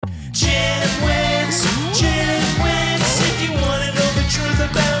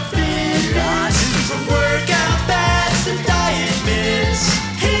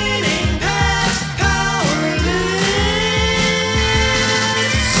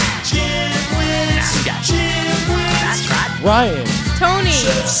Ryan, Tony, and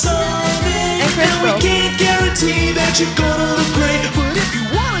Crystal. We can't guarantee that you're gonna look great, but if you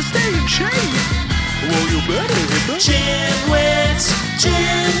wanna stay in shape, well, you better hit the Gymwits.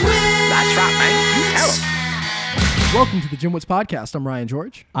 That's right, man. Hello. welcome to the Gymwits podcast. I'm Ryan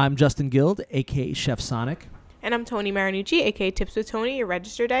George. I'm Justin Guild, a.k.a. Chef Sonic. And I'm Tony Marinucci, aka Tips with Tony, your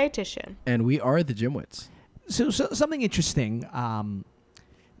registered dietitian. And we are the Gymwits. So something interesting.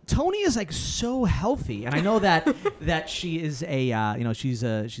 Tony is like so healthy, and I know that that she is she's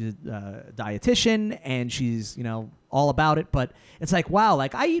a dietitian, and she's all about it. But it's like, wow,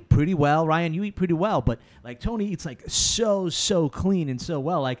 like I eat pretty well. Ryan, you eat pretty well, but like Tony eats like so clean and so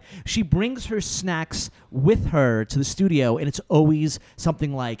well. Like she brings her snacks with her to the studio, and it's always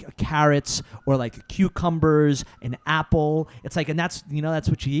something like carrots or like cucumbers, an apple. It's like, and that's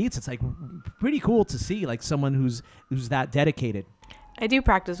what she eats. It's like pretty cool to see like someone who's that dedicated. I do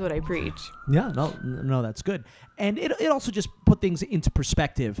practice what I preach. Yeah, no, that's good. And it also just put things into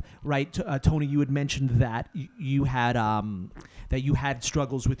perspective, right? Tony, you had mentioned that you had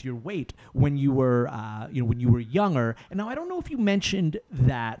struggles with your weight when you were younger. And now I don't know if you mentioned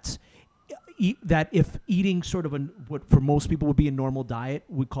that if eating sort of what for most people would be a normal diet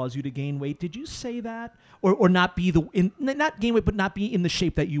would cause you to gain weight. Did you say that, or not be not gain weight, but not be in the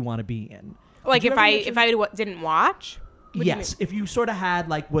shape that you want to be in? Like if I didn't watch. Yes, if you sort of had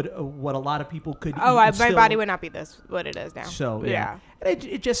like what a lot of people could. My body would not be what it is now. So yeah.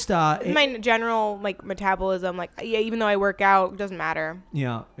 It just my general like metabolism, like even though I work out, it doesn't matter.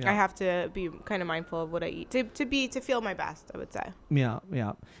 Yeah. I have to be kind of mindful of what I eat to feel my best, I would say. Yeah.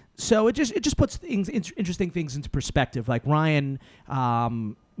 So it just puts interesting things into perspective. Like Ryan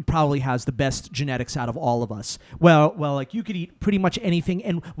probably has the best genetics out of all of us. Well, like you could eat pretty much anything,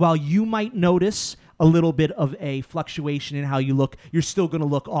 and while you might notice a little bit of a fluctuation in how you look, you're still going to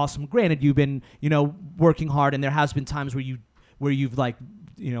look awesome. Granted, you've been working hard, and there has been times where you've like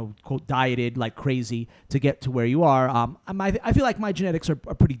quote dieted like crazy to get to where you are. I feel like my genetics are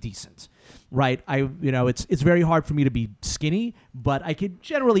pretty decent, right? It's very hard for me to be skinny, but I could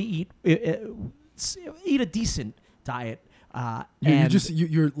generally eat a decent diet.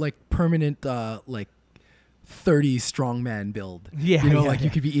 You're like permanent like 30 strong man build. Yeah, you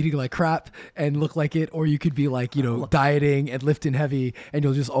could be eating like crap and look like it, or you could be like dieting and lifting heavy, and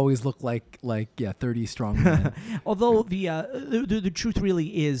you'll just always look like 30 strong man. Although the truth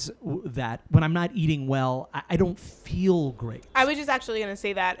really is that when I'm not eating well, I don't feel great. I was just actually going to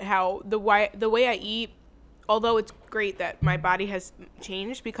say that how the way I eat, although it's great that my body has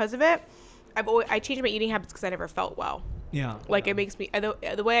changed because of it, I changed my eating habits because I never felt well. Yeah. Like it makes me,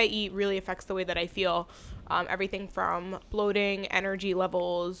 the way I eat really affects the way that I feel. Everything from bloating, energy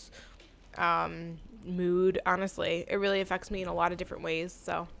levels, mood, honestly. It really affects me in a lot of different ways.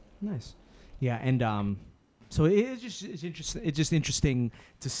 So nice. Yeah. And so it's just interesting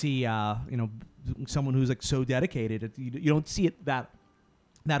to see, someone who's like so dedicated. You don't see it that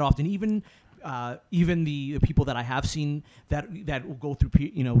often. Even the people that I have seen that will go through,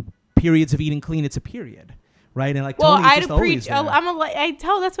 periods of eating clean, it's a period. Right, and like I preach.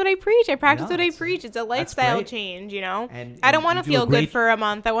 That's what I preach. I practice what I preach. It's a lifestyle change, And I don't want to feel good for a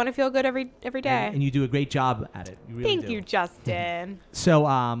month. I want to feel good every day. And you do a great job at it. You really Thank you, Justin. So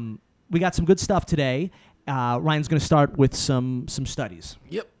we got some good stuff today. Ryan's going to start with some studies.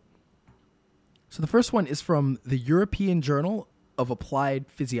 Yep. So the first one is from the European Journal of Applied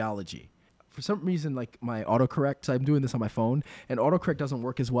Physiology. For some reason, like my autocorrect, so I'm doing this on my phone, and autocorrect doesn't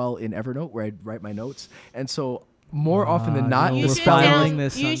work as well in Evernote where I write my notes. And so more often than not, you should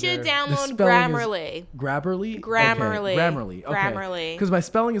download Grammarly. Grammarly? Grammarly. Okay. Grammarly. Okay. Grammarly. Because my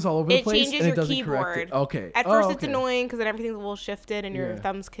spelling is all over the place, and it doesn't keyboard. correct it. Okay. At first, it's annoying because then everything's a little shifted and your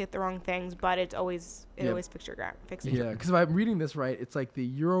thumbs hit the wrong things, but it always fixes your grammar. Yeah, because if I'm reading this right, it's like the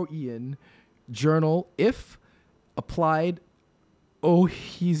European Journal if applied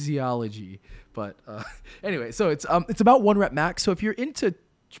Physiology. But anyway, so it's about 1 rep max. So if you're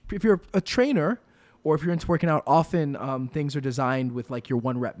a trainer or if you're into working out, often things are designed with like your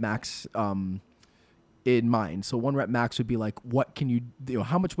 1 rep max in mind. So 1 rep max would be like, what can you do?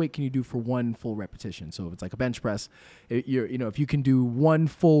 How much weight can you do for one full repetition? So if it's like a bench press, if you can do one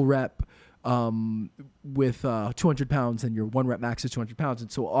full rep with 200 pounds, then your 1 rep max is 200 pounds.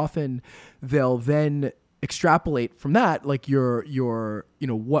 And so often they'll then extrapolate from that, like your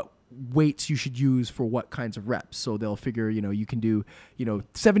what weights you should use for what kinds of reps. So they'll figure, you can do,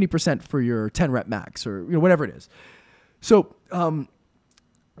 70% for your 10 rep max or, whatever it is. So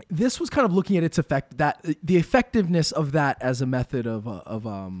this was kind of looking at its effect, that the effectiveness of that as a method of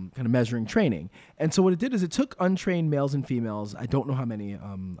kind of measuring training. And so what it did is it took untrained males and females. I don't know how many.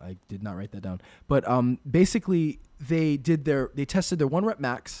 I did not write that down. But basically, they tested their 1 rep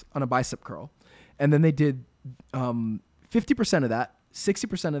max on a bicep curl, and then they did 50% of that,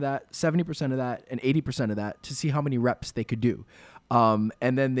 60% of that, 70% of that, and 80% of that to see how many reps they could do. And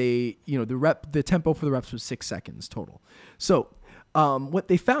then the tempo for the reps was 6 seconds total. So what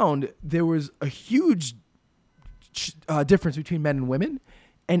they found, there was a huge difference between men and women.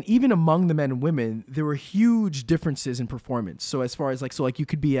 And even among the men and women, there were huge differences in performance. So as far as you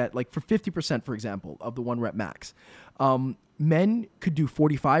could be at for 50%, for example, of the 1 rep max. Men could do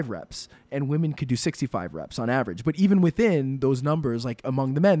 45 reps and women could do 65 reps on average. But even within those numbers,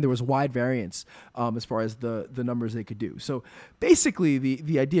 among the men, there was wide variance as far as the numbers they could do. So basically,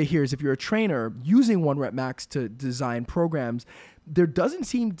 the idea here is if you're a trainer using 1 rep max to design programs, there doesn't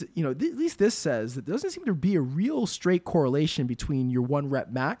seem to, at least this says that there doesn't seem to be a real straight correlation between your 1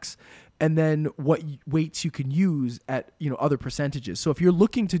 rep max and then what weights you can use at, other percentages. So if you're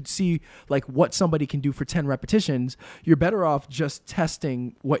looking to see what somebody can do for 10 repetitions, you're better off just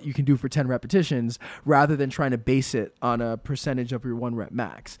testing what you can do for 10 repetitions rather than trying to base it on a percentage of your 1 rep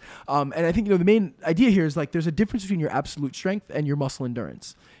max. And I think, the main idea here is there's a difference between your absolute strength and your muscle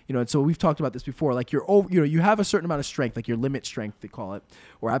endurance. And so we've talked about this before, you have a certain amount of strength, your limit strength, they call it,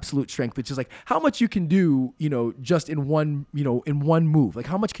 or absolute strength, which is how much you can do, just in one move.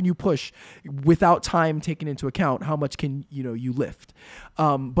 How much can you push without time taken into account? How much can, you lift?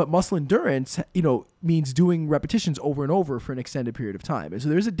 But muscle endurance, means doing repetitions over and over for an extended period of time. And so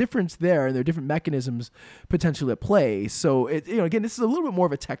there's a difference there, and there are different mechanisms potentially at play. So again, this is a little bit more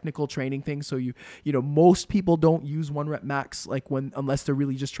of a technical training thing. So most people don't use 1 rep max unless they're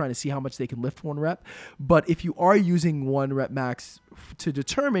really just trying to see how much they can lift 1 rep. But if you are using 1 rep max to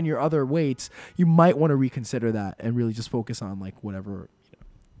determine your other weights, you might want to reconsider that and really just focus on whatever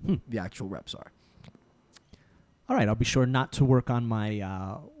the actual reps are. All right, I'll be sure not to work on my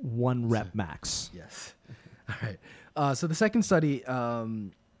 1 rep max. Yes. All right. So the second study,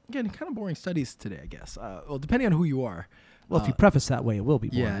 again, kind of boring studies today, I guess. Well, depending on who you are. Well, if you preface that way, it will be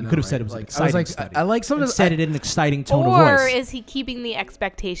boring. Yeah, you could have said it was an exciting study. I like some of said it in an exciting tone of Or voice. is he keeping the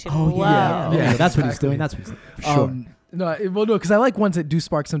expectation Oh, low? yeah, that's what he's doing. That's what he's doing. For sure. No, because I like ones that do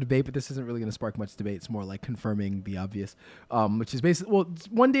spark some debate, but this isn't really going to spark much debate. It's more like confirming the obvious, which is basically,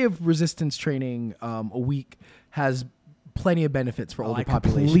 1 day of resistance training a week has plenty of benefits for older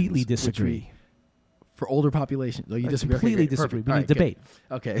populations. I completely disagree. For older populations? Oh, you disagree? Completely disagree. We need debate.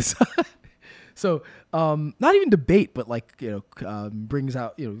 Good. Okay, so not even debate, but brings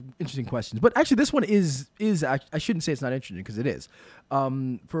out interesting questions. But actually, this one is I shouldn't say it's not interesting because it is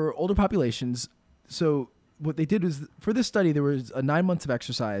for older populations. So what they did was, for this study, there was 9 months of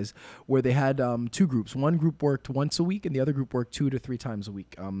exercise where they had 2 groups. One group worked once a week, and the other group worked 2 to 3 times a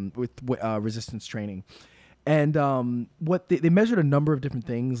week with resistance training. And what they measured a number of different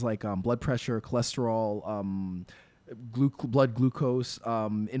things like blood pressure, cholesterol, blood glucose,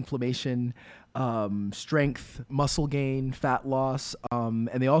 inflammation, strength, muscle gain, fat loss, and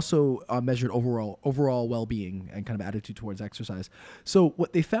they also measured overall well-being and kind of attitude towards exercise. So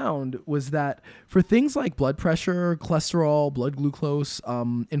what they found was that for things like blood pressure, cholesterol, blood glucose,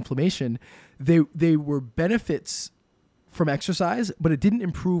 inflammation, they were benefits from exercise, but it didn't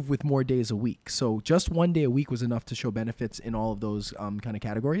improve with more days a week. So just 1 day a week was enough to show benefits in all of those kind of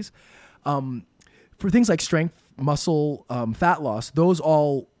categories. For things like strength, muscle, fat loss,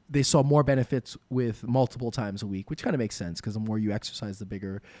 they saw more benefits with multiple times a week, which kind of makes sense because the more you exercise, the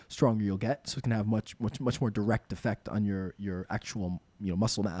bigger, stronger you'll get. So it can have much more direct effect on your actual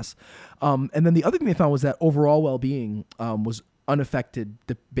muscle mass. And then the other thing they found was that overall well-being was unaffected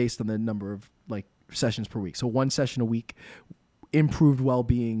based on the number of sessions per week. So 1 session a week improved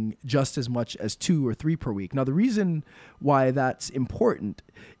well-being just as much as 2 or 3 per week. Now, the reason why that's important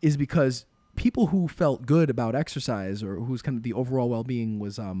is because people who felt good about exercise or whose kind of the overall well-being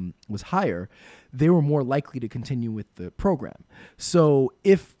was higher, they were more likely to continue with the program. So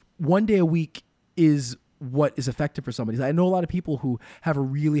if 1 day a week is what is effective for somebody. I know a lot of people who have a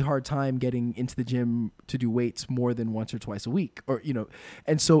really hard time getting into the gym to do weights more than once or twice a week,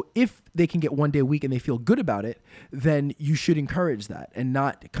 and so if they can get 1 day a week and they feel good about it, then you should encourage that and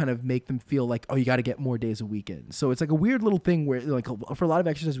not kind of make them feel like, oh, you got to get more days a week in. So it's like a weird little thing where for a lot of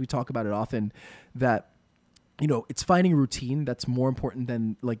exercises, we talk about it often that, it's finding a routine that's more important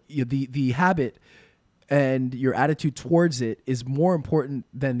than the habit and your attitude towards it is more important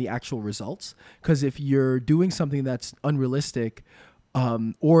than the actual results. Because if you're doing something that's unrealistic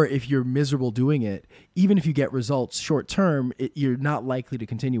or if you're miserable doing it, even if you get results short term, you're not likely to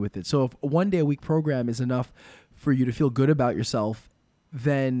continue with it. So if a 1 day a week program is enough for you to feel good about yourself,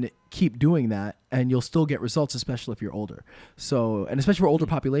 then keep doing that and you'll still get results, especially if you're older. So, and especially for older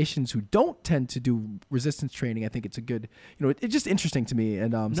populations who don't tend to do resistance training, I think it's a good, it's just interesting to me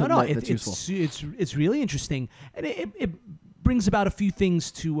and that's useful. It's really interesting. And it brings about a few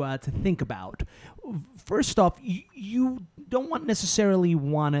things to think about. First off, you don't necessarily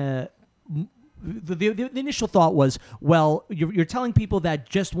want to. The initial thought was, well, you're telling people that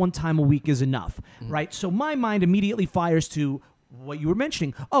just 1 time a week is enough, right? So my mind immediately fires to what you were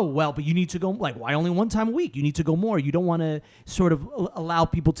mentioning. Oh, well, but you need to go, like, why only 1 time a week? You need to go more. You don't want to sort of allow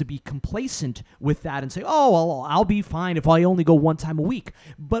people to be complacent with that and say, oh, well, I'll be fine if I only go 1 time a week.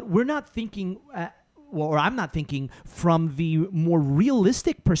 But we're not thinking, or I'm not thinking from the more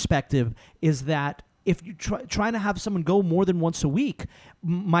realistic perspective is that if you trying to have someone go more than once a week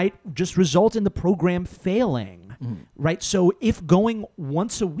might just result in the program failing, right? So if going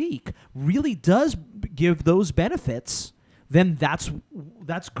once a week really does give those benefits, then that's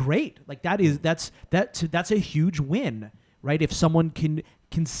great. Like that's a huge win, right? If someone can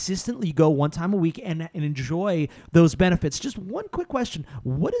consistently go 1 time a week and enjoy those benefits. Just one quick question: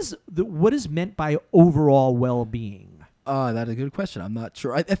 what is meant by overall well-being? That's a good question. I'm not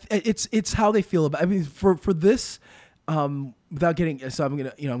sure. It's how they feel about. I mean, for this, without getting. So I'm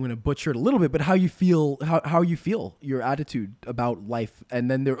gonna butcher it a little bit, but how you feel, how you feel, your attitude about life, and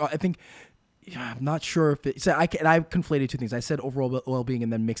then I think. I'm not sure if I conflated two things. I said overall well-being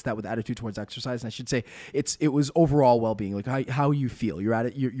and then mixed that with attitude towards exercise. And I should say it was overall well-being, like how you feel. You're at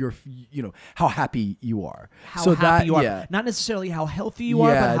it. You're how happy you are. How happy you are. Yeah. Not necessarily how healthy you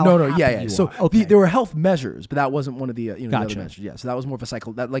are. But how happy you So are. Okay. there were health measures, but that wasn't one of the the Gotcha. other measures. Yeah. So that was more of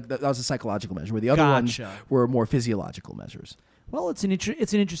that was a psychological measure, where the other ones were more physiological measures. Well, it's an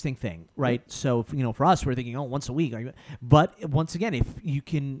interesting thing, right? So, for us, we're thinking, once a week. But once again,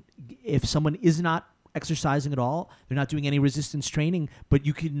 if someone is not exercising at all, they're not doing any resistance training, but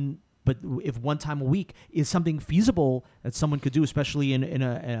if 1 time a week is something feasible that someone could do, especially in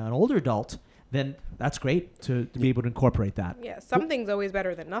an older adult, then that's great to be able to incorporate that. Yeah, something's always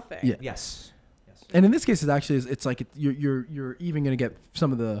better than nothing. Yeah. Yes. And in this case, it's like you're even going to get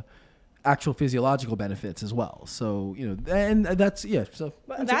some of the actual physiological benefits as well. So, and that's, so.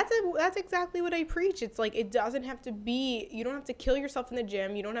 But that's exactly what I preach. It's like, it doesn't have to be, you don't have to kill yourself in the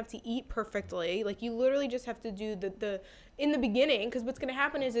gym. You don't have to eat perfectly. Like, you literally just have to do the in the beginning, because what's going to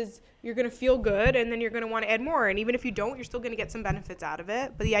happen is you're going to feel good and then you're going to want to add more. And even if you don't, you're still going to get some benefits out of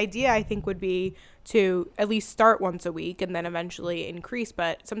it. But the idea, I think, would be to at least start once a week and then eventually increase.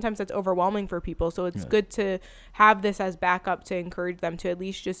 But sometimes that's overwhelming for people. So it's good to have this as backup to encourage them to at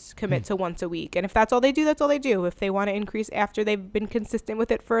least just commit to once a week. And if that's all they do, that's all they do. If they want to increase after they've been consistent with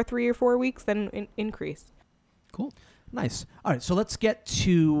it for 3 or 4 weeks, then increase. Cool. Nice. All right, so let's get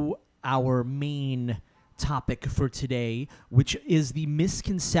to our main topic for today, which is the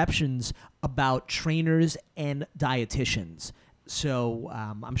misconceptions about trainers and dietitians. So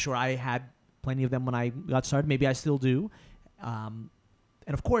I'm sure I had plenty of them when I got started. Maybe I still do.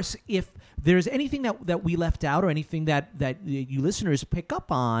 And of course, if there's anything that we left out or anything that you listeners pick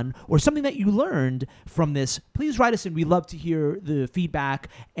up on or something that you learned from this, please write us in. We love to hear the feedback,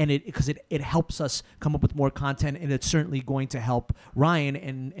 and because it helps us come up with more content, and it's certainly going to help Ryan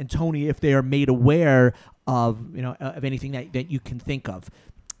and Tony if they are made aware of of anything that you can think of.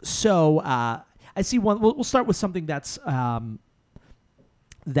 So I see one. We'll start with something that's a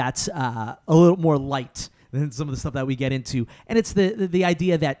little more light than some of the stuff that we get into. And it's the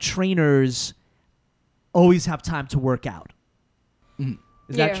idea that trainers always have time to work out.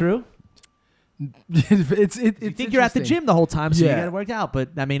 Is that true? You think you're at the gym the whole time, so you got to work out,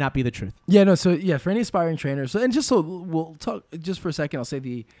 but that may not be the truth. Yeah, no, so for any aspiring trainers, we'll talk just for a second, I'll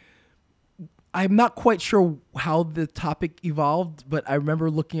say I'm not quite sure how the topic evolved, but I remember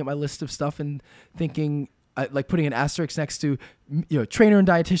looking at my list of stuff and thinking, like putting an asterisk next to trainer and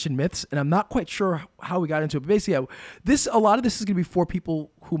dietitian myths, and I'm not quite sure how we got into it. But basically, a lot of this is going to be for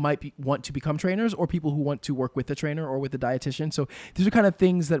people who might want to become trainers or people who want to work with a trainer or with a dietitian. So these are kind of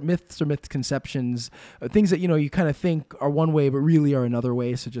things that myths or misconceptions, things that you kind of think are one way but really are another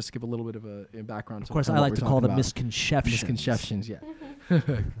way. So just give a little bit of a background. Of course, I like to call them misconceptions. Misconceptions, yeah.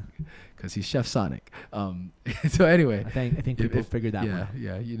 Because he's Chef Sonic. So anyway, I think people figured that one.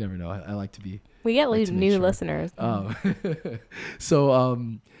 Yeah, you never know. I like to be. We get new listeners. So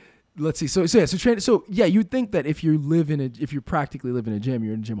let's see. So you'd think that if you practically live in a gym,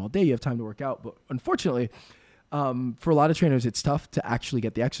 you're in a gym all day, you have time to work out. But unfortunately, for a lot of trainers, it's tough to actually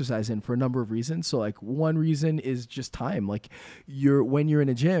get the exercise in for a number of reasons. So like one reason is just time. Like when you're in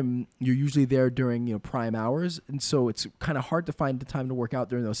a gym, you're usually there during, prime hours. And so it's kind of hard to find the time to work out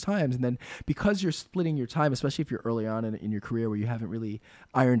during those times. And then because you're splitting your time, especially if you're early on in your career where you haven't really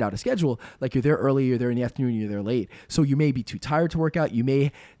ironed out a schedule, like you're there early, you're there in the afternoon, you're there late. So you may be too tired to work out. You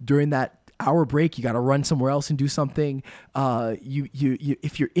may, during that hour break, you got to run somewhere else and do something. You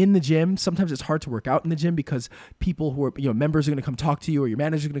if you're in the gym, sometimes it's hard to work out in the gym because people who are, members are going to come talk to you, or your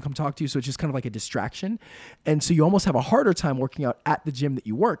manager is going to come talk to you. So it's just kind of like a distraction. And so you almost have a harder time working out at the gym that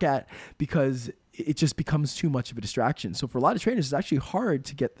you work at because it just becomes too much of a distraction. So for a lot of trainers, it's actually hard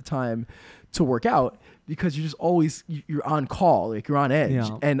to get the time to work out because you're just always, you're on call, like you're on edge.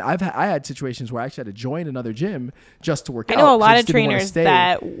 Yeah. And I had situations where I actually had to join another gym just to work out. I know a lot of trainers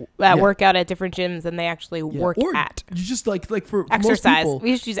that work out at different gyms and they actually work at. You just like for exercise. Most people,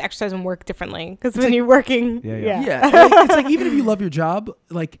 we just use exercise and work differently because when you're working, it's like even if you love your job,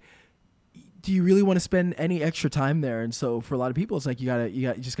 like, do you really want to spend any extra time there? And so for a lot of people, it's like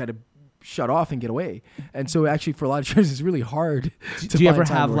you just gotta shut off and get away. And so actually for a lot of trainers, it's really hard to do you ever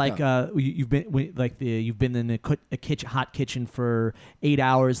have like you've been in a hot kitchen for 8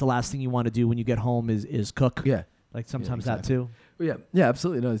 hours, the last thing you want to do when you get home is cook? Yeah, like sometimes exactly. that too. Well, yeah,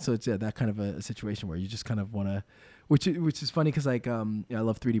 absolutely. No, so it's that kind of a situation where you just kind of want to, which is funny because like I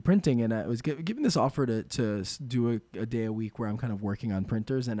love 3D printing, and I was given this offer to do a day a week where I'm kind of working on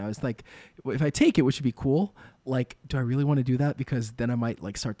printers, and I was like, if I take it, which would be cool, like, do I really want to do that? Because then I might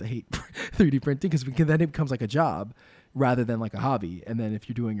like start to hate 3D printing because then it becomes like a job rather than like a hobby. And then if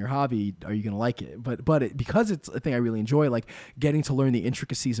you're doing your hobby, are you going to like it? But because it's a thing I really enjoy, like getting to learn the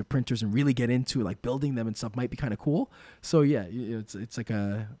intricacies of printers and really get into like building them and stuff might be kind of cool. So yeah, it's like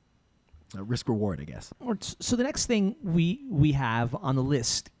a risk reward, I guess. So the next thing we have on the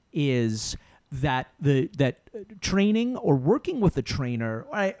list is that that training or working with a trainer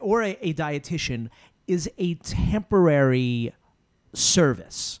or a dietitian is a temporary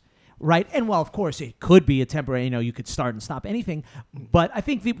service, right? And well, of course, it could be a temporary, you could start and stop anything. But I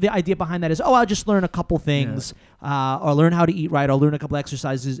think the idea behind that is, I'll just learn a couple things, or learn how to eat right, or learn a couple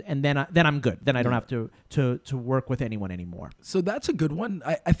exercises, and then I'm good. Then I don't have to work with anyone anymore. So that's a good one.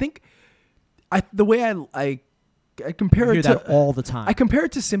 I think the way I compare it to that all the time. I compare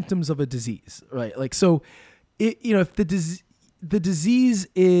it to symptoms of a disease, right? Like, so if the disease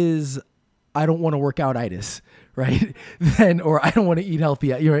is, I don't want to work out itis, right? Then, or I don't want to eat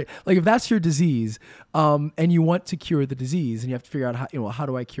healthy. Right? Like if that's your disease, and you want to cure the disease, and you have to figure out how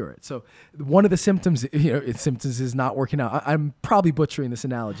do I cure it? So one of the symptoms, symptoms is not working out. I'm probably butchering this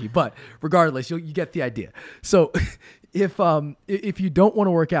analogy, but regardless, you get the idea. So if you don't want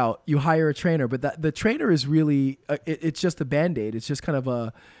to work out, you hire a trainer, but the trainer is really, it's just a Band-Aid. It's just kind of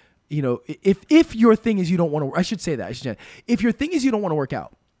a, if your thing is you don't want to, I should say that, if your thing is you don't want to work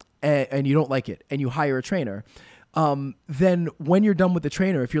out, and you don't like it, and you hire a trainer, then when you're done with the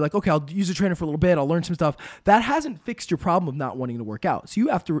trainer, if you're like, okay, I'll use a trainer for a little bit, I'll learn some stuff, that hasn't fixed your problem of not wanting to work out. So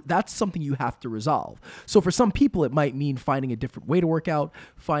that's something you have to resolve. So for some people, it might mean finding a different way to work out,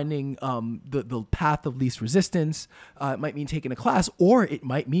 finding the path of least resistance. It might mean taking a class, or it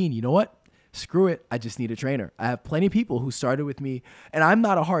might mean, you know what? Screw it, I just need a trainer. I have plenty of people who started with me, and I'm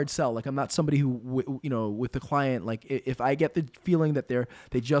not a hard sell. Like, I'm not somebody who, with the client, like if I get the feeling that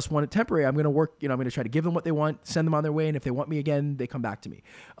they just want it temporary, I'm going to work, I'm going to try to give them what they want, send them on their way, and if they want me again, they come back to me.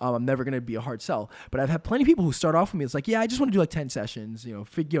 I'm never going to be a hard sell. But I've had plenty of people who start off with me. It's like, yeah, I just want to do like 10 sessions,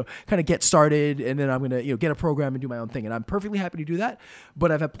 kind of get started, and then I'm going to, get a program and do my own thing. And I'm perfectly happy to do that.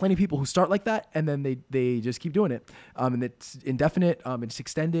 But I've had plenty of people who start like that, and then they just keep doing it. And it's indefinite, it's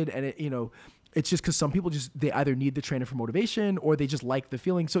extended, and it's just because some people they either need the trainer for motivation or they just like the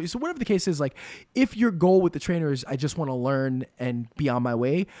feeling. So whatever the case is, like if your goal with the trainer is I just want to learn and be on my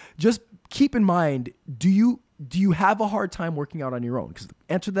way, just keep in mind, do you have a hard time working out on your own? Because the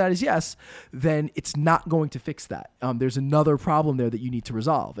answer to that is yes, then it's not going to fix that. There's another problem there that you need to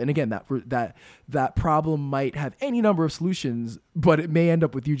resolve. And again, that problem might have any number of solutions, but it may end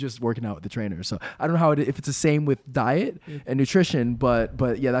up with you just working out with the trainer. So I don't know if it's the same with diet and nutrition, but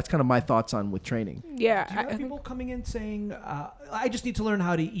yeah, that's kind of my thoughts on with training. Yeah. Do you have people coming in saying, I just need to learn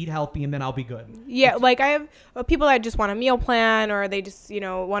how to eat healthy and then I'll be good? Yeah, like I have people that just want a meal plan, or they just,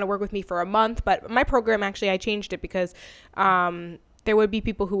 want to work with me for a month. But my program, actually, I changed it because there would be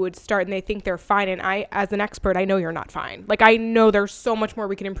people who would start and they think they're fine. And I, as an expert, I know you're not fine. Like, I know there's so much more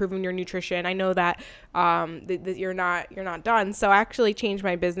we can improve in your nutrition. I know that that you're not done. So I actually changed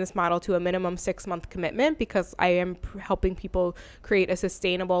my business model to a minimum 6-month commitment, because I am helping people create a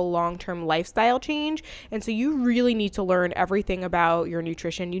sustainable long-term lifestyle change. And so you really need to learn everything about your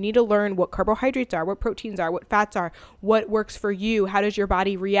nutrition. You need to learn what carbohydrates are, what proteins are, what fats are, what works for you. How does your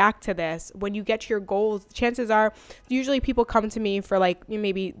body react to this? When you get to your goals, chances are usually people come to me for, like,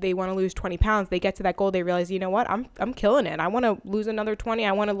 maybe they want to lose 20 pounds. They get to that goal. They realize, you know what? I'm killing it. I want to lose another 20.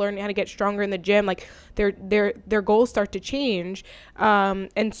 I want to learn how to get stronger in the gym. Like, their goals start to change.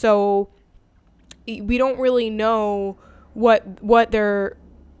 And so we don't really know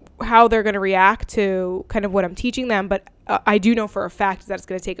how they're going to react to kind of what I'm teaching them. But I do know for a fact that it's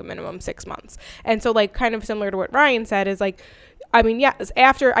going to take a minimum 6 months. And so, like, kind of similar to what Ryan said, is like, I mean, yes,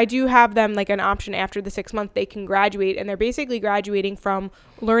 after I do have them like an option after the 6 months, they can graduate, and they're basically graduating from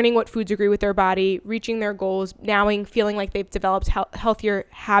learning what foods agree with their body, reaching their goals, feeling like they've developed healthier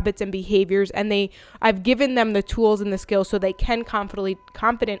habits and behaviors. And I've given them the tools and the skills so they can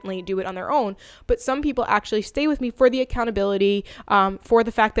confidently do it on their own. But some people actually stay with me for the accountability, for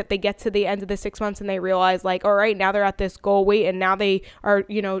the fact that they get to the end of the 6 months and they realize, like, all right, now they're at this goal weight, and now they are,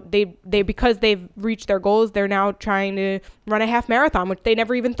 they because they've reached their goals, they're now trying to run a half marathon, which they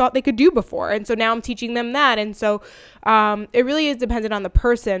never even thought they could do before. And so now I'm teaching them that. And so it really is dependent on the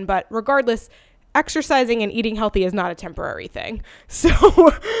person, but regardless, exercising and eating healthy is not a temporary thing.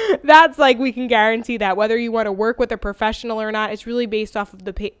 So that's, like, we can guarantee that whether you want to work with a professional or not, it's really based off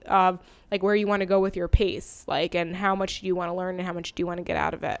of like where you want to go with your pace, like, and how much do you want to learn and how much do you want to get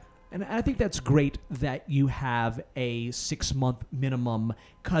out of it. And I think that's great that you have a 6-month minimum,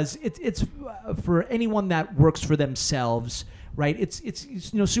 because it's for anyone that works for themselves, right? It's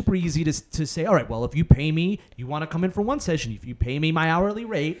super easy to say, all right, well, if you pay me, you want to come in for one session. If you pay me my hourly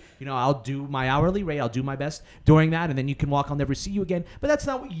rate, I'll do my hourly rate. I'll do my best during that, and then you can walk. I'll never see you again. But that's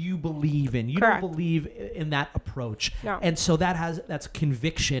not what you believe in. You Correct. don't believe in that approach. No. And so that's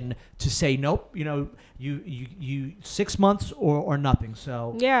conviction to say, nope, you 6 months or nothing.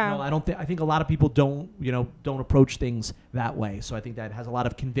 So yeah, I think a lot of people don't approach things that way. So I think that has a lot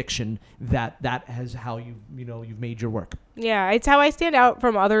of conviction that has how you've made your work. Yeah, it's how I stand out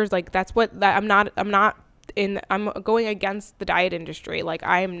from others. Like, I'm going against the diet industry. Like,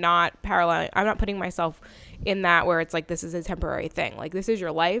 I am not paralleling. I'm not putting myself in that where it's like, this is a temporary thing. Like, this is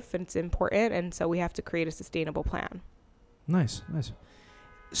your life and it's important. And so we have to create a sustainable plan. Nice.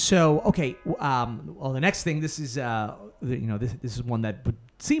 So, okay. Well, the next thing, this is, this is one that would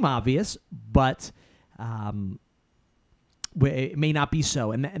seem obvious, but, it may not be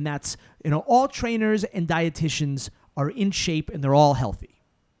so. And that's, all trainers and dietitians are in shape and they're all healthy.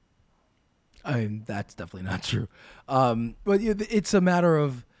 I mean, that's definitely not true. But it's a matter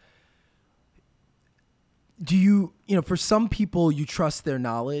of, do you, for some people, you trust their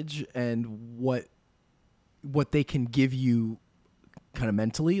knowledge and what they can give you kind of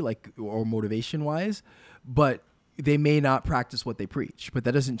mentally, like, or motivation wise, but they may not practice what they preach, but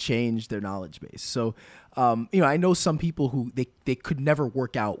that doesn't change their knowledge base. So, I know some people who they could never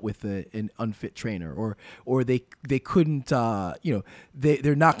work out with an unfit trainer, or they couldn't,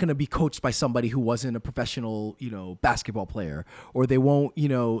 they're not going to be coached by somebody who wasn't a professional, basketball player, or they won't,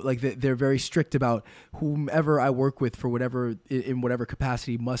 they're very strict about whomever I work with for whatever, in whatever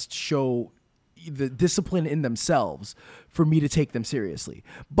capacity, must show the discipline in themselves for me to take them seriously.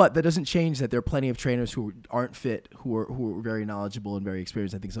 But that doesn't change that there are plenty of trainers who aren't fit, who are very knowledgeable and very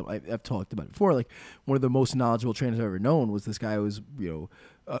experienced. I think I've talked about it before. Like, one of the most knowledgeable trainers I've ever known was this guy who was,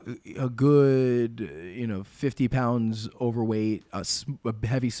 a good, 50 pounds overweight, a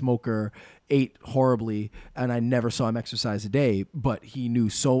heavy smoker, ate horribly, and I never saw him exercise a day, but he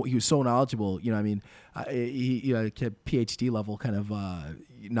was so knowledgeable. He had PhD level kind of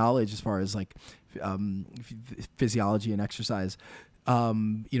knowledge as far as like physiology and exercise.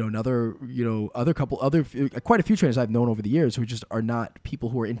 Quite a few trainers I've known over the years who just are not people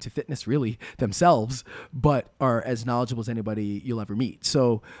who are into fitness really themselves, but are as knowledgeable as anybody you'll ever meet.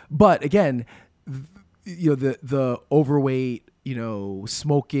 So, but again, the overweight,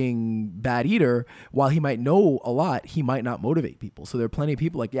 smoking bad eater, while he might know a lot, he might not motivate people. So there are plenty of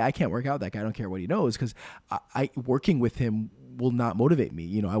people like, yeah, I can't work out with that guy. I don't care what he knows, because I working with him will not motivate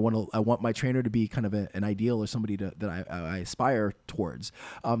me. I want my trainer to be kind of an ideal, or somebody that I aspire towards.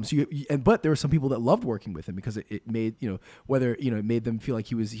 But there were some people that loved working with him because it made, it made them feel like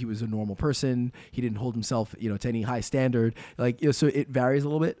he was a normal person. He didn't hold himself, to any high standard. So it varies a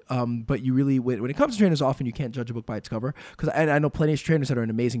little bit. But you really, when it comes to trainers, often you can't judge a book by its cover, because I know plenty of trainers that are in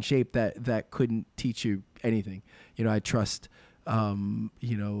amazing shape that couldn't teach you anything. I trust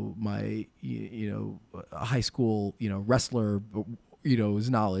my a high school wrestler his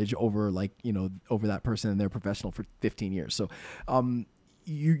knowledge over over that person and they're professional for 15 years. So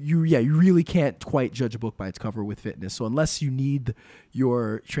you really can't quite judge a book by its cover with fitness. So unless you need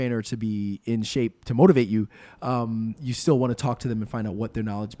your trainer to be in shape to motivate you, you still want to talk to them and find out what their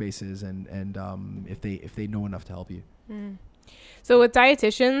knowledge base is and if they know enough to help you. So with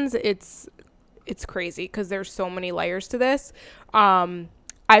dietitians, it's crazy because there's so many layers to this.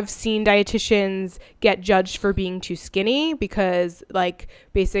 I've seen dietitians get judged for being too skinny because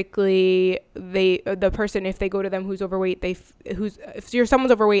basically the person, if they go to them who's overweight, if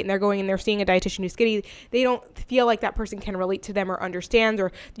someone's overweight and they're going and they're seeing a dietitian who's skinny, they don't feel like that person can relate to them or understands,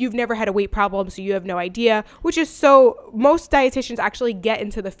 or you've never had a weight problem, so you have no idea, which is most dietitians actually get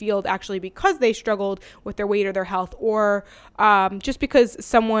into the field actually because they struggled with their weight or their health, or just because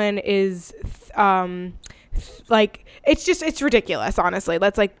someone is it's ridiculous, honestly.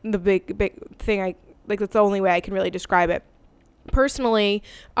 That's the big thing. That's the only way I can really describe it. Personally,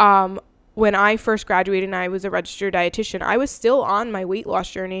 when I first graduated and I was a registered dietitian, I was still on my weight loss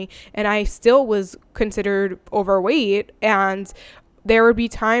journey and I still was considered overweight. And there would be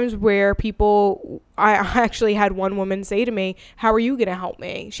times where I actually had one woman say to me, "How are you going to help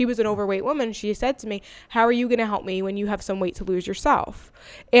me?" She was an overweight woman. She said to me, "How are you going to help me when you have some weight to lose yourself?"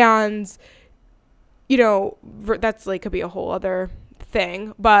 And that's could be a whole other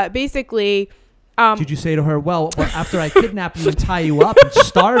thing, but basically, did you say to her, well, after I kidnap you and tie you up and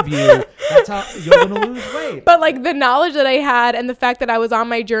starve you, that's how you're going to lose weight? But the knowledge that I had and the fact that I was on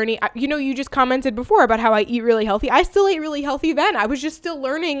my journey, you just commented before about how I eat really healthy. I still ate really healthy then. I was just still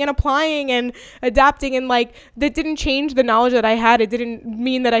learning and applying and adapting, and that didn't change the knowledge that I had. It didn't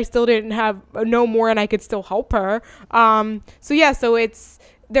mean that I still didn't know more and I could still help her. So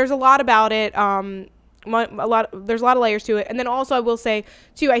there's a lot about it. There's a lot of layers to it. And then also I will say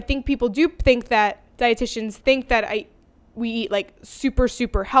too, I think people do think that dietitians think that we eat super,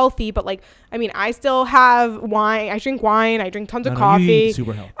 super healthy, but I still have wine. I drink wine. I drink tons of coffee. You eat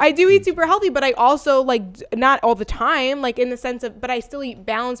super healthy. I do eat super healthy, but I also not all the time, in the sense of, but I still eat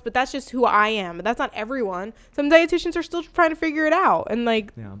balanced, but that's just who I am. That's not everyone. Some dietitians are still trying to figure it out. And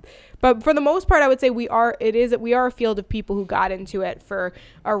but for the most part, I would say we are a field of people who got into it for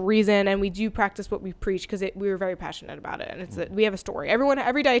a reason, and we do practice what we preach because we were very passionate about it. And we have a story.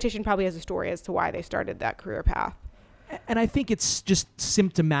 Every dietitian probably has a story as to why they started that career path. And I think it's just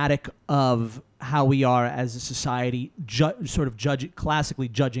symptomatic of how we are as a society, classically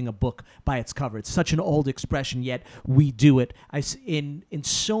judging a book by its cover. It's such an old expression, yet we do it. In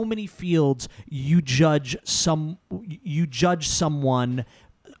so many fields, you judge someone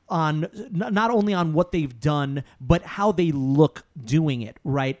on not only on what they've done, but how they look doing it,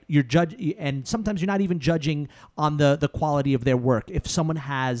 right? And sometimes you're not even judging on the quality of their work. If someone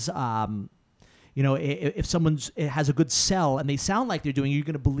has if someone has a good sell and they sound like they're doing it, you're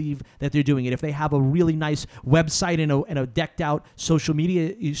going to believe that they're doing it. If they have a really nice website and a decked out social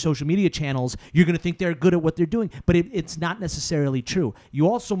media channels, you're going to think they're good at what they're doing. But it's not necessarily true. You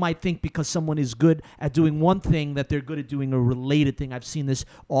also might think because someone is good at doing one thing that they're good at doing a related thing. I've seen this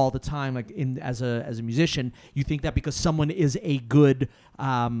all the time. As a musician, you think that because someone is a good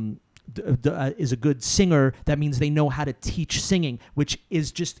is a good singer, that means they know how to teach singing, which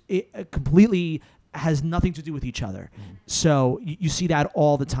is just completely has nothing to do with each other. So you see that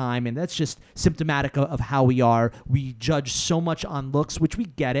all the time, and that's just symptomatic of how we are. We judge so much on looks, which we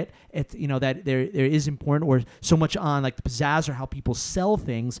get it. It's that there is important, or so much on the pizzazz or how people sell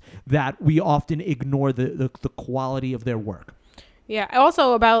things, that we often ignore the quality of their work. Yeah.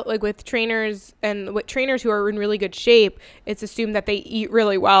 Also about with trainers and with trainers who are in really good shape, it's assumed that they eat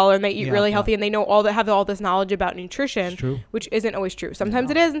really well and they eat really healthy and they know have all this knowledge about nutrition, which isn't always true. Sometimes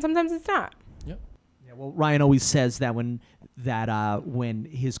it is and sometimes it's not. Yep. Yeah. Well, Ryan always says that when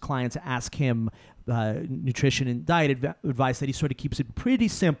his clients ask him nutrition and diet advice, that he sort of keeps it pretty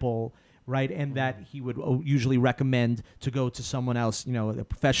simple. Right, and that he would usually recommend to go to someone else, a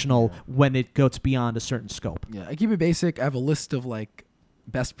professional, when it goes beyond a certain scope. Yeah, I keep it basic. I have a list of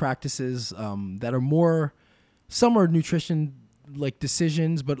best practices that are more. Some are nutrition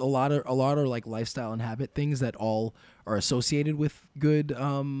decisions, but a lot are lifestyle and habit things that all are associated with good. There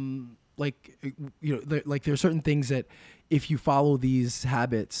are certain things that if you follow these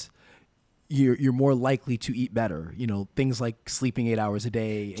habits, you're more likely to eat better. Things like sleeping 8 hours a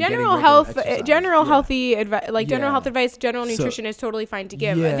day. General health, healthy advice, general health advice, general nutrition is totally fine to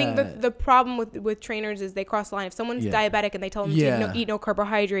give. I think the problem with trainers is they cross the line. If someone's diabetic and they tell them to eat no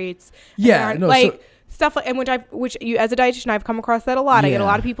carbohydrates, stuff and which you as a dietitian I've come across that a lot. I get a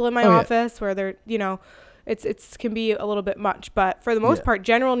lot of people in my office where they're it's can be a little bit much. But for the most part,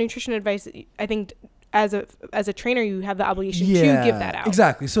 general nutrition advice, I think as a trainer, you have the obligation to give that out.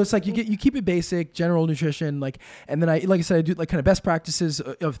 Exactly. So it's like you keep it basic, general nutrition, and then like I said, I do like kind of best practices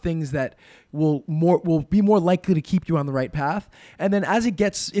of things that will be more likely to keep you on the right path. And then as it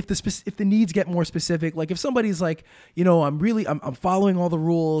gets, if the needs get more specific, like if somebody's like, I'm following all the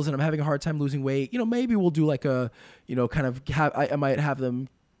rules and I'm having a hard time losing weight, maybe we'll do like a, I might have them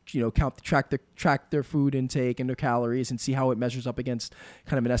track their food intake and their calories and see how it measures up against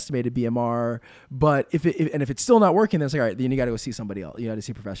kind of an estimated BMR. But if it's still not working, then it's like, all right, then you got to go see somebody else. You got to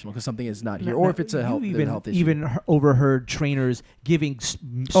see a professional because something is not here, or if it's a health issue. Even overheard trainers giving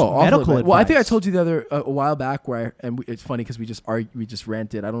medical advice. Well, I think I told you the other a while back it's funny because we just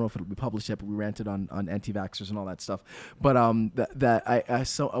ranted. I don't know if it'll be published yet, but we ranted on anti-vaxxers and all that stuff. But I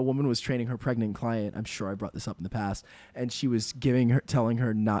saw a woman was training her pregnant client. I'm sure I brought this up in the past, and she was telling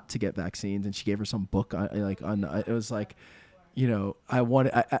her not to get vaccines, and she gave her some book on it was like,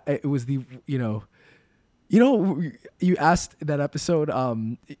 it was the you asked that episode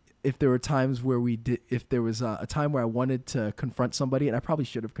if there were times where if there was a time where I wanted to confront somebody, and I probably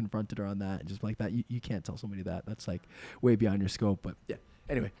should have confronted her on that, and just like that you can't tell somebody that's like way beyond your scope. But yeah,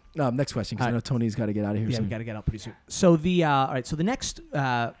 anyway, next question, because I know Tony's got to get out of here soon. We got to get out pretty soon. So the next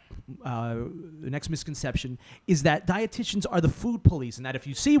misconception is that dietitians are the food police, and that if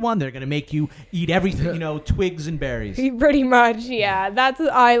you see one, they're going to make you eat everything, twigs and berries. Pretty much, yeah. That's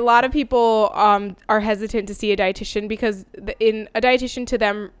a lot of people are hesitant to see a dietitian because a dietitian to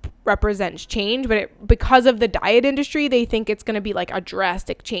them represents change, but because of the diet industry, they think it's going to be like a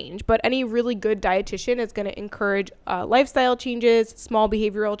drastic change. But any really good dietitian is going to encourage lifestyle changes, small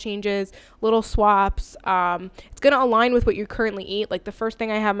behavioral changes, little swaps. It's going to align with what you currently eat. Like the first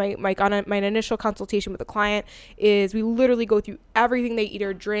thing I have my initial consultation with a client is we literally go through everything they eat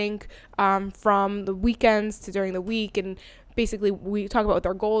or drink from the weekends to during the week, and basically we talk about what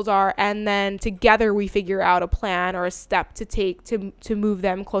their goals are, and then together we figure out a plan or a step to take to move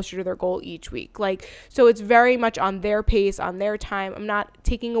them closer to their goal each week. So it's very much on their pace, on their time. I'm not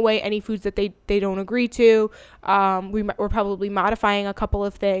taking away any foods that they don't agree to. We're probably modifying a couple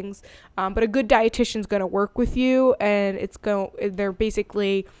of things, but a good dietitian's going to work with you, and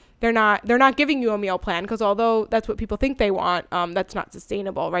they're not giving you a meal plan, because although that's what people think they want, that's not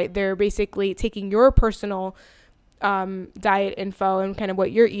sustainable, right? They're basically taking your personal diet info and kind of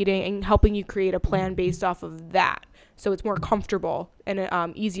what you're eating and helping you create a plan based off of that. So it's more comfortable and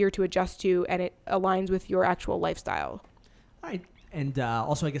easier to adjust to, and it aligns with your actual lifestyle. All right. And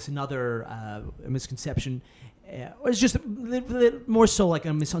also, I guess another misconception, or it's just more so like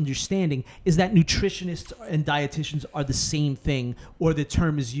a misunderstanding, is that nutritionists and dietitians are the same thing, or the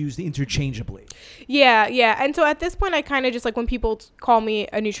term is used interchangeably. Yeah. And so at this point, I kind of just like when people call me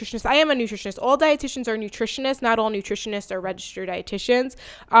a nutritionist, I am a nutritionist. All dietitians are nutritionists. Not all nutritionists are registered dietitians.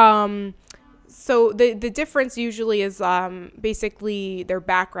 So the difference usually is basically their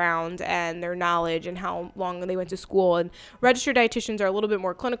background and their knowledge and how long they went to school. And registered dietitians are a little bit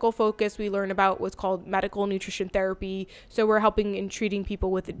more clinical focused. We learn about what's called medical nutrition therapy. So we're helping and treating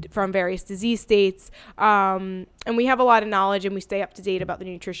people from various disease states. And we have a lot of knowledge, and we stay up to date about the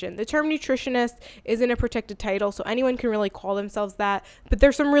nutrition. The term nutritionist isn't a protected title, so anyone can really call themselves that. But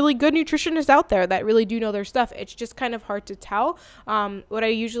there's some really good nutritionists out there that really do know their stuff. It's just kind of hard to tell. What I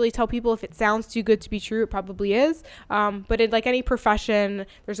usually tell people, if it sounds too good to be true, it probably is. But in like any profession,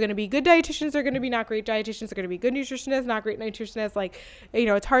 there's going to be good dietitians, there are going to be not great dietitians, there are going to be good nutritionists, not great nutritionists.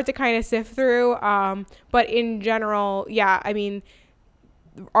 It's hard to kind of sift through. But in general, yeah, I mean,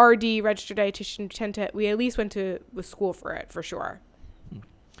 RD, registered dietitian, we at least went to school for it, for sure.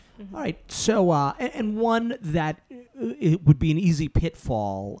 Mm-hmm. All right. So, and one that it would be an easy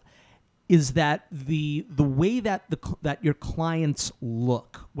pitfall is that the way that that your clients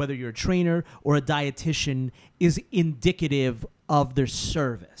look, whether you're a trainer or a dietitian, is indicative of their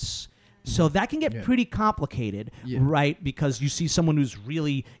service. So that can get pretty complicated, right? Because you see someone who's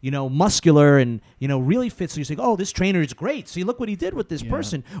really, muscular and, really fit. So you say, oh, this trainer is great. See, look what he did with this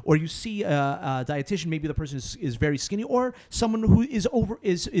person. Or you see a dietitian, maybe the person is very skinny, or someone who is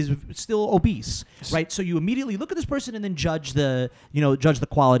still obese, right? So you immediately look at this person and then judge the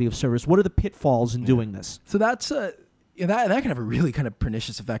quality of service. What are the pitfalls in doing this? So that's that can have a really kind of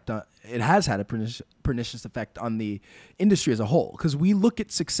pernicious effect on. It has had a pernicious effect on the industry as a whole, because we look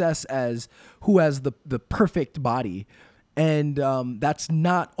at success as who has the perfect body, and that's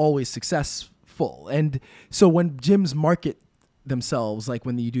not always successful. And so when gyms market themselves. Like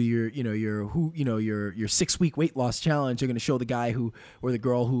when you do your 6-week weight loss challenge, you're going to show the guy or the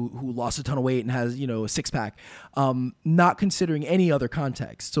girl who lost a ton of weight and has, a 6-pack, not considering any other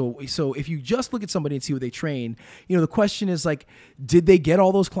context. So if you just look at somebody and see what they train, the question is like, did they get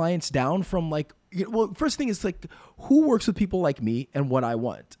all those clients down from like, well, first thing is like, who works with people like me and what I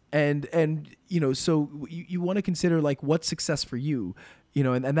want? And so you want to consider like what's success for you.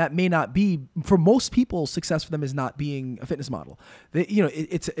 And that may not be, for most people, success for them is not being a fitness model.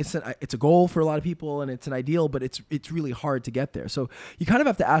 It's a goal for a lot of people and it's an ideal, but it's really hard to get there. So you kind of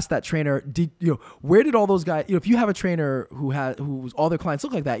have to ask that trainer, where did all those guys, if you have a trainer who's all their clients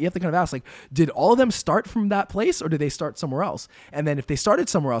look like that, you have to kind of ask like, did all of them start from that place or did they start somewhere else? And then if they started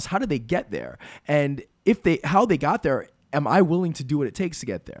somewhere else, how did they get there? And how they got there, am I willing to do what it takes to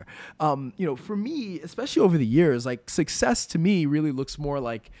get there? For me, especially over the years, like success to me really looks more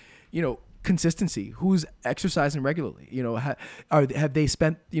like, consistency. Who's exercising regularly? Have they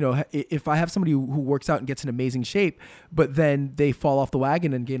spent, if I have somebody who works out and gets in amazing shape, but then they fall off the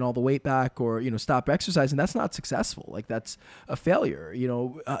wagon and gain all the weight back or, stop exercising, that's not successful. Like that's a failure,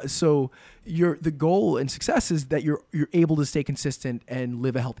 so the goal and success is that you're able to stay consistent and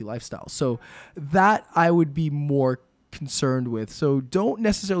live a healthy lifestyle. So that I would be more concerned with. So don't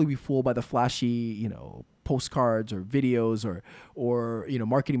necessarily be fooled by the flashy, postcards or videos or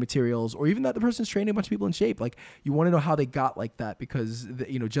marketing materials, or even that the person's training a bunch of people in shape. Like you want to know how they got like that, because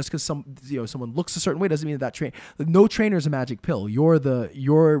just because someone looks a certain way doesn't mean that no trainer is a magic pill.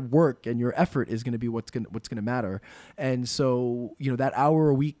 Your work and your effort is going to be what's going to matter. And so that hour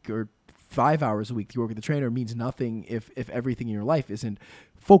a week or 5 hours a week you work with the trainer means nothing if everything in your life isn't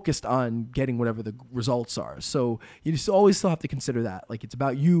focused on getting whatever the results are. So you just always still have to consider that. Like it's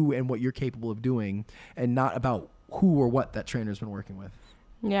about you and what you're capable of doing, and not about who or what that trainer's been working with.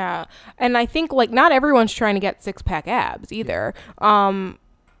 Yeah. And I think like not everyone's trying to get 6-pack abs either.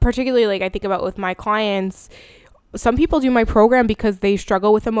 Particularly like I think about with my clients, some people do my program because they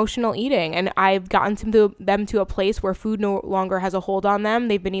struggle with emotional eating, and I've gotten them to a place where food no longer has a hold on them.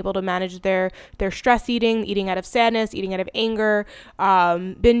 They've been able to manage their stress eating out of sadness, eating out of anger,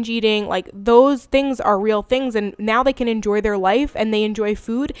 binge eating. Like those things are real things, and now they can enjoy their life and they enjoy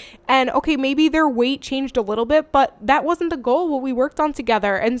food. And okay, maybe their weight changed a little bit, but that wasn't the goal, what we worked on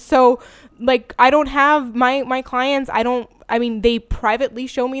together. And so like I don't have my clients, they privately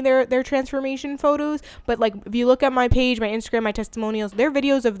show me their transformation photos, but like if you look at my page, my Instagram, my testimonials, they're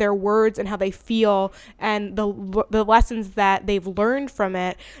videos of their words and how they feel and the lessons that they've learned from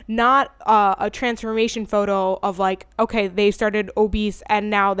it, not a transformation photo of like, okay, they started obese and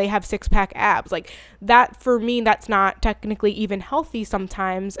now they have 6-pack abs. Like that, for me, that's not technically even healthy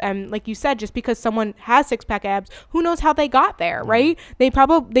sometimes. And like you said, just because someone has 6-pack abs, who knows how they got there, right? They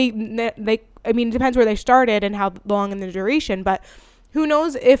it depends where they started and how long in the duration, but who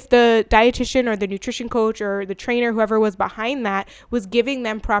knows if the dietitian or the nutrition coach or the trainer, whoever was behind that, was giving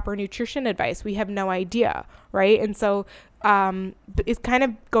them proper nutrition advice. We have no idea, right? And so it's kind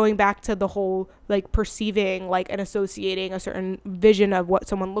of going back to the whole like perceiving like and associating a certain vision of what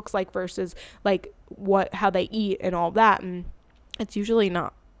someone looks like versus like how they eat and all that, and it's usually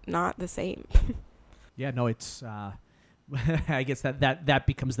not the same. Yeah, no, it's I guess that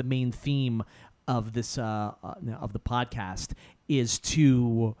becomes the main theme of this of the podcast, is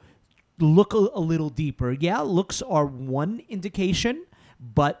to look a little deeper. Yeah, looks are one indication,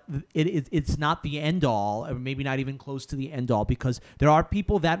 but it's not the end all, or maybe not even close to the end all, because there are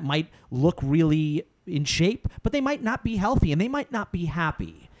people that might look really in shape, but they might not be healthy and they might not be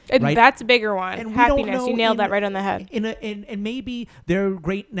happy. And right? That's a bigger one. And happiness. You nailed that right on the head. And maybe they're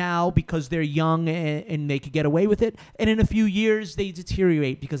great now because they're young and they could get away with it. And in a few years, they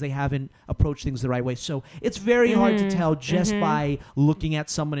deteriorate because they haven't approached things the right way. So it's very hard to tell just by looking at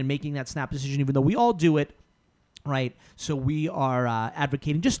someone and making that snap decision, even though we all do it, right? So we are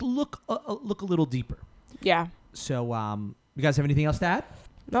advocating just look a little deeper. Yeah. So you guys have anything else to add?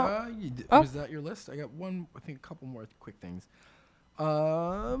 No. Was that your list? I got a couple more quick things.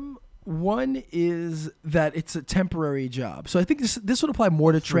 One is that it's a temporary job. So I think this would apply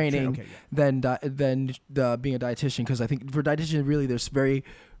more to training than being a dietitian, because I think for dietitian, really, there's very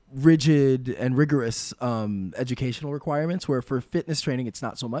rigid and rigorous educational requirements, where for fitness training, it's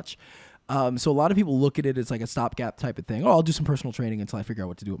not so much. So a lot of people look at it as like a stopgap type of thing. Oh, I'll do some personal training until I figure out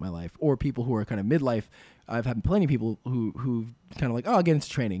what to do with my life. Or people who are kind of midlife. I've had plenty of people who kind of like, oh, I'll get into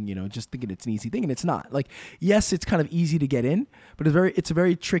training, just thinking it's an easy thing, and it's not. Like, yes, it's kind of easy to get in, but it's a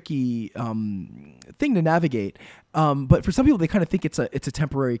very tricky thing to navigate. But for some people, they kind of think it's a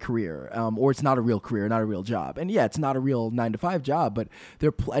temporary career, or it's not a real career, not a real job. And yeah, it's not a real 9-to-5 job, but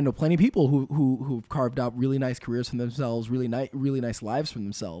I know plenty of people who've carved out really nice careers for themselves, really nice lives for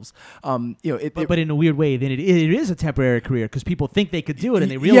themselms. But in a weird way, then it is a temporary career because people think they could do it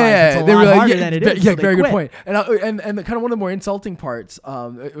and they realize it's a lot harder than it is. Yeah, so very good quit. point. And the kind of one of the more insulting parts,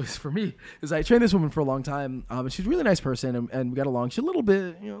 it was for me, is I trained this woman for a long time. And she's a really nice person, and we got along. She's a little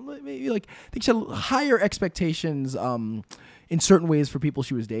bit, maybe like I think she had higher expectations in certain ways for people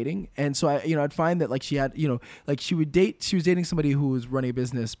she was dating. And so I'd find that like she had, she was dating somebody who was running a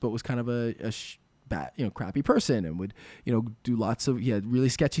business but was kind of a bad, crappy person, and would, do lots of, he had really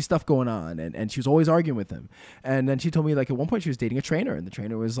sketchy stuff going on, and she was always arguing with him. And then she told me like at one point she was dating a trainer, and the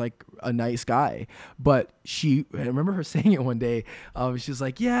trainer was like a nice guy, but I remember her saying it one day, she was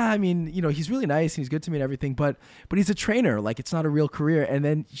like, yeah, I mean, he's really nice and he's good to me and everything, but he's a trainer, like it's not a real career. And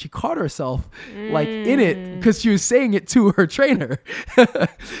then she caught herself like in it because she was saying it to her trainer.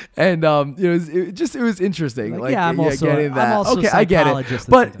 And it was interesting. Like I'm also okay, I get it,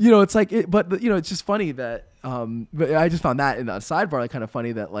 but it's like it's just funny that but I just found that in a sidebar like kind of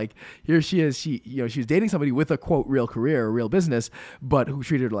funny that like here she is, she was dating somebody with a quote real career, a real business, but who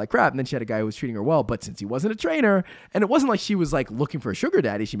treated her like crap. And then she had a guy who was treating her well, but since he wasn't a trainer, and it wasn't like she was like looking for a sugar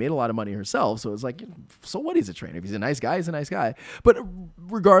daddy, she made a lot of money herself, so it was like, so what, he's a trainer, if he's a nice guy, he's a nice guy. But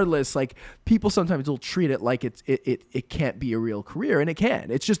regardless, like people sometimes will treat it like it can't be a real career, and it can.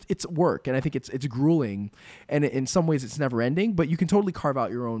 It's work, and I think it's grueling, and in some ways it's never ending, but you can totally carve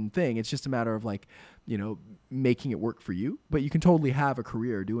out your own thing. It's just a matter of like making it work for you, but you can totally have a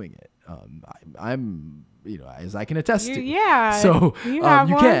career doing it. I'm as I can attest to. Yeah. So you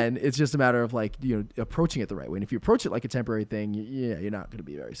can. It's just a matter of like, approaching it the right way. And if you approach it like a temporary thing, you're not going to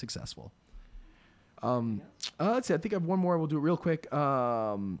be very successful. Let's see. I think I have one more. We'll do it real quick.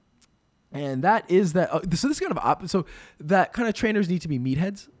 And that is that. So this is kind of so that kind of trainers need to be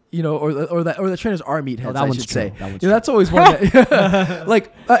meatheads. Or that trainers are meatheads. That I one's should true. say. That's always one. That,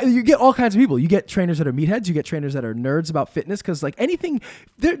 like you get all kinds of people. You get trainers that are meatheads. You get trainers that are nerds about fitness, because like anything,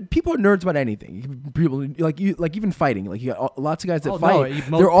 people are nerds about anything. People like even fighting. Like you got lots of guys that fight.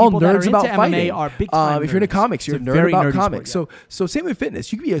 They're all nerds about fighting. Are big time if you're into comics, you're a nerd about comics. Sport, yeah. So same with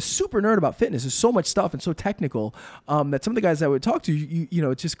fitness. You can be a super nerd about fitness. There's so much stuff and so technical that some of the guys I would talk to,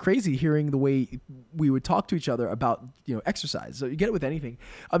 it's just crazy hearing the way we would talk to each other about exercise. So you get it with anything.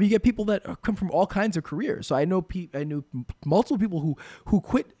 You get people that come from all kinds of careers. So I knew multiple people who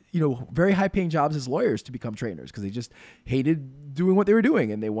quit very high paying jobs as lawyers to become trainers because they just hated doing what they were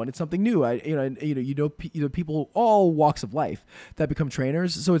doing and they wanted something new. People all walks of life that become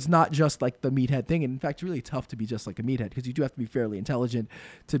trainers. So it's not just like the meathead thing. And in fact, it's really tough to be just like a meathead because you do have to be fairly intelligent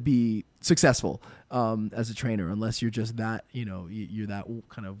to be successful as a trainer, unless you're just that, you're that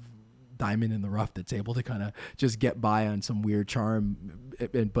kind of diamond in the rough that's able to kind of just get by on some weird charm,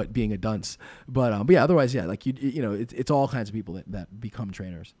 but being a dunce. But yeah, otherwise, yeah, like it's all kinds of people that become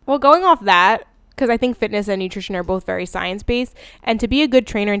trainers. Well, going off that, because I think fitness and nutrition are both very science-based, and to be a good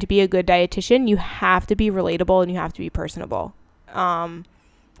trainer and to be a good dietitian, you have to be relatable and you have to be personable. So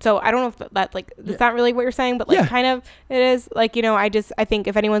I don't know if that's like, it's not really what you're saying, but like kind of it is. Like, I think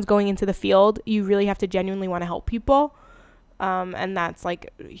if anyone's going into the field, you really have to genuinely want to help people. And that's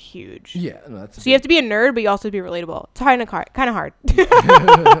like huge. Yeah. No, so you have to be a nerd, but you also have to be relatable. It's kind of hard.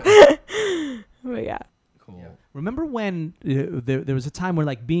 But yeah. Cool. Yeah. Remember when there was a time where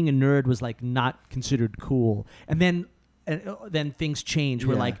like being a nerd was like not considered cool, and then things changed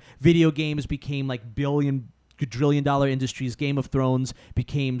where like video games became like $1-trillion industries. Game of Thrones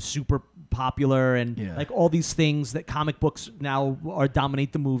became super popular, and like all these things that comic books now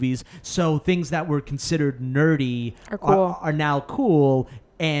dominate the movies. So things that were considered nerdy are now cool,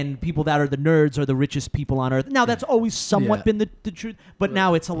 and people that are the nerds are the richest people on earth. Now that's always somewhat been the truth, but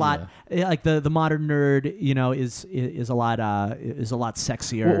now it's a lot like the modern nerd, is a lot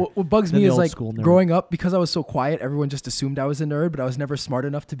sexier. What bugs me is like growing up, because I was so quiet, everyone just assumed I was a nerd, but I was never smart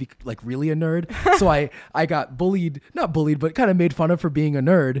enough to be like really a nerd. So I got not bullied, but kind of made fun of for being a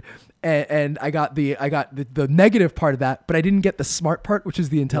nerd. And I got the negative part of that, but I didn't get the smart part, which is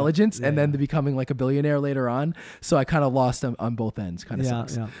the intelligence, and then the becoming like a billionaire later on. So I kind of lost them on both ends. Kind of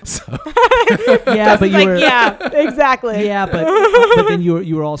sucks. Yeah. So but you were exactly. Yeah, but then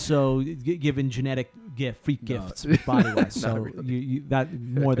you were also given genetic freak gifts body-wise. So really. you that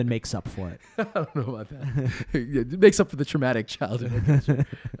more than makes up for it. I don't know about that. Yeah, it makes up for the traumatic childhood.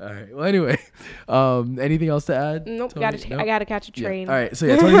 All right. Well, anyway, anything else to add? Nope. Tony? I gotta catch a train. Yeah. All right. So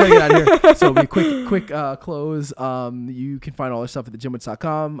yeah, Tony's gotta get out of here. So it'll be a quick close. You can find all our stuff at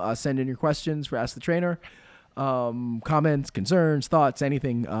thegymwits.com. Send in your questions for Ask the Trainer. Comments, concerns, thoughts,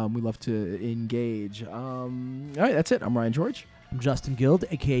 anything. We love to engage. All right. That's it. I'm Ryan George. I'm Justin Guild,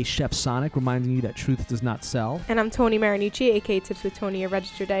 aka Chef Sonic, reminding you that truth does not sell. And I'm Tony Marinucci, aka Tips with Tony, a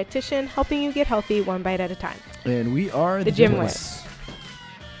registered dietitian, helping you get healthy one bite at a time. And we are The Gym Wits.